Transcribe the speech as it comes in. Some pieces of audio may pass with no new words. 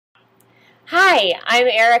Hi, I'm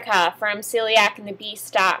Erica from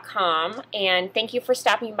celiacandthebeast.com, and thank you for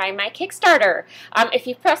stopping by my Kickstarter. If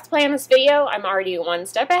you've pressed play on this video, I'm already one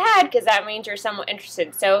step ahead because that means you're somewhat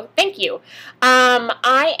interested, so thank you.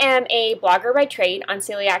 I am a blogger by trade on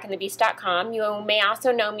celiacandthebeast.com. You may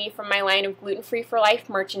also know me from my line of Gluten-free for Life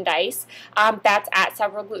merchandise. That's at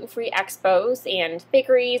several gluten-free expos and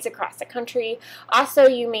bakeries across the country. Also,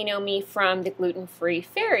 you may know me from the Gluten-free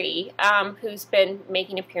Fairy, who's been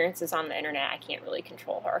making appearances on the internet. I can't really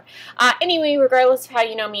control her. Anyway, regardless of how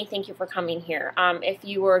you know me, thank you for coming here. If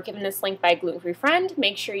you were given this link by a gluten-free friend,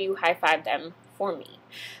 make sure you high-five them for me.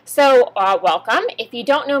 So, welcome. If you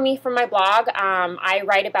don't know me from my blog, I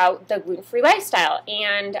write about the gluten-free lifestyle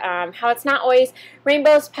and how it's not always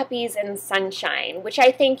rainbows, puppies, and sunshine, which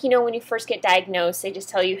I think, when you first get diagnosed, they just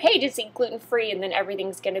tell you, hey, just eat gluten-free and then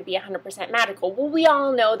everything's going to be 100% magical. Well, we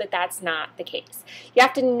all know that that's not the case. You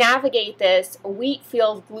have to navigate this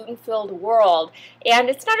wheat-filled, gluten-filled world, and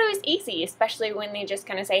it's not always easy, especially when they just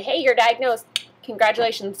kind of say, hey, you're diagnosed.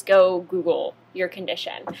 Congratulations, go Google your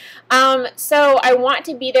condition. So I want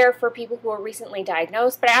to be there for people who are recently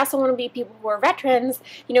diagnosed, but I also want to be people who are veterans,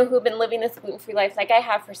 who have been living this gluten-free life like I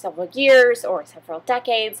have for several years or several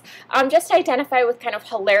decades, just to identify with kind of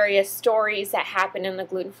hilarious stories that happen in the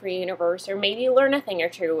gluten-free universe, or maybe learn a thing or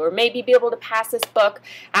two, or maybe be able to pass this book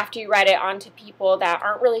after you read it on to people that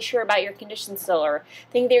aren't really sure about your condition still, or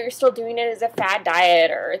think that you're still doing it as a fad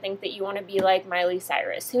diet, or think that you want to be like Miley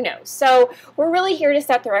Cyrus. Who knows? So we're really here to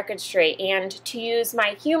set the record straight and to use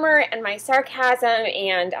my humor and my sarcasm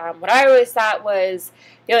and what I always thought was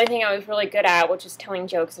the only thing I was really good at, which is telling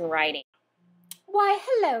jokes and writing. Why,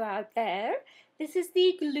 hello out there. This is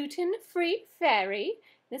the Gluten-free Fairy.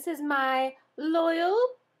 This is my loyal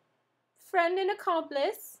friend and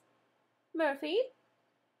accomplice, Murphy.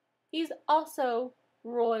 He's also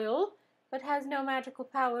royal, but has no magical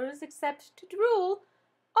powers except to drool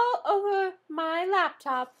all over my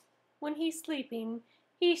laptop when he's sleeping.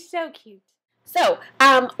 He's so cute. So,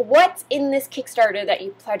 what's in this Kickstarter that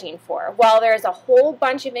you're pledging for? Well, there's a whole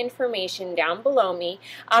bunch of information down below me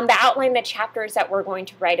that outline the chapters that we're going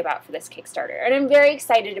to write about for this Kickstarter. And I'm very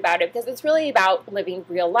excited about it because it's really about living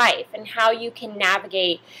real life and how you can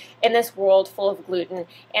navigate in this world full of gluten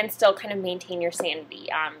and still kind of maintain your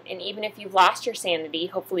sanity. And even if you've lost your sanity,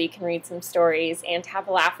 hopefully you can read some stories and have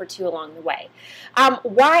a laugh or two along the way.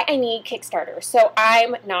 Why I need Kickstarter? So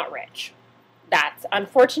I'm not rich. That's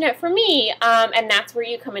unfortunate for me, and that's where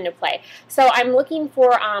you come into play. So I'm looking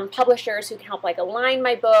for publishers who can help align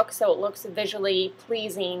my book so it looks visually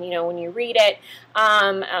pleasing, when you read it.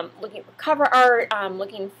 Looking for cover art, I'm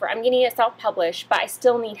getting it self-published, but I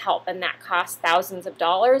still need help, and that costs thousands of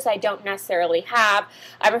dollars. I don't necessarily have.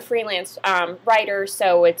 I'm a freelance writer,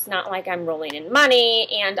 so it's not like I'm rolling in money,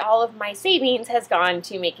 and all of my savings has gone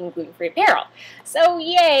to making gluten-free apparel. So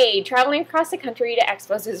yay! Traveling across the country to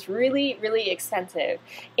expos is really, really expensive,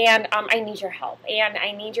 and I need your help, and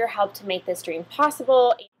I need your help to make this dream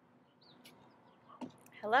possible.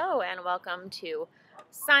 Hello, and welcome to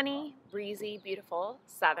sunny, breezy, beautiful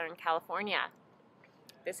Southern California.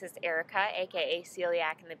 This is Erica, aka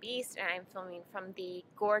Celiac and the Beast, and I'm filming from the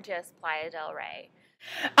gorgeous Playa del Rey.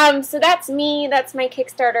 So that's me, that's my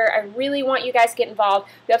Kickstarter. I really want you guys to get involved.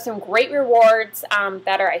 We have some great rewards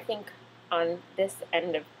that are, I think, on this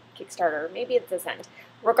end of Kickstarter. Maybe it's this end.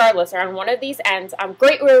 Regardless, they're on one of these ends.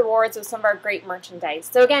 Great rewards with some of our great merchandise.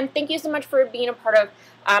 So again, thank you so much for being a part of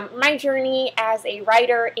my journey as a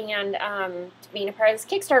writer and being a part of this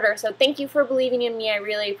Kickstarter. So thank you for believing in me. I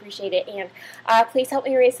really appreciate it. And please help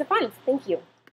me raise the funds. Thank you.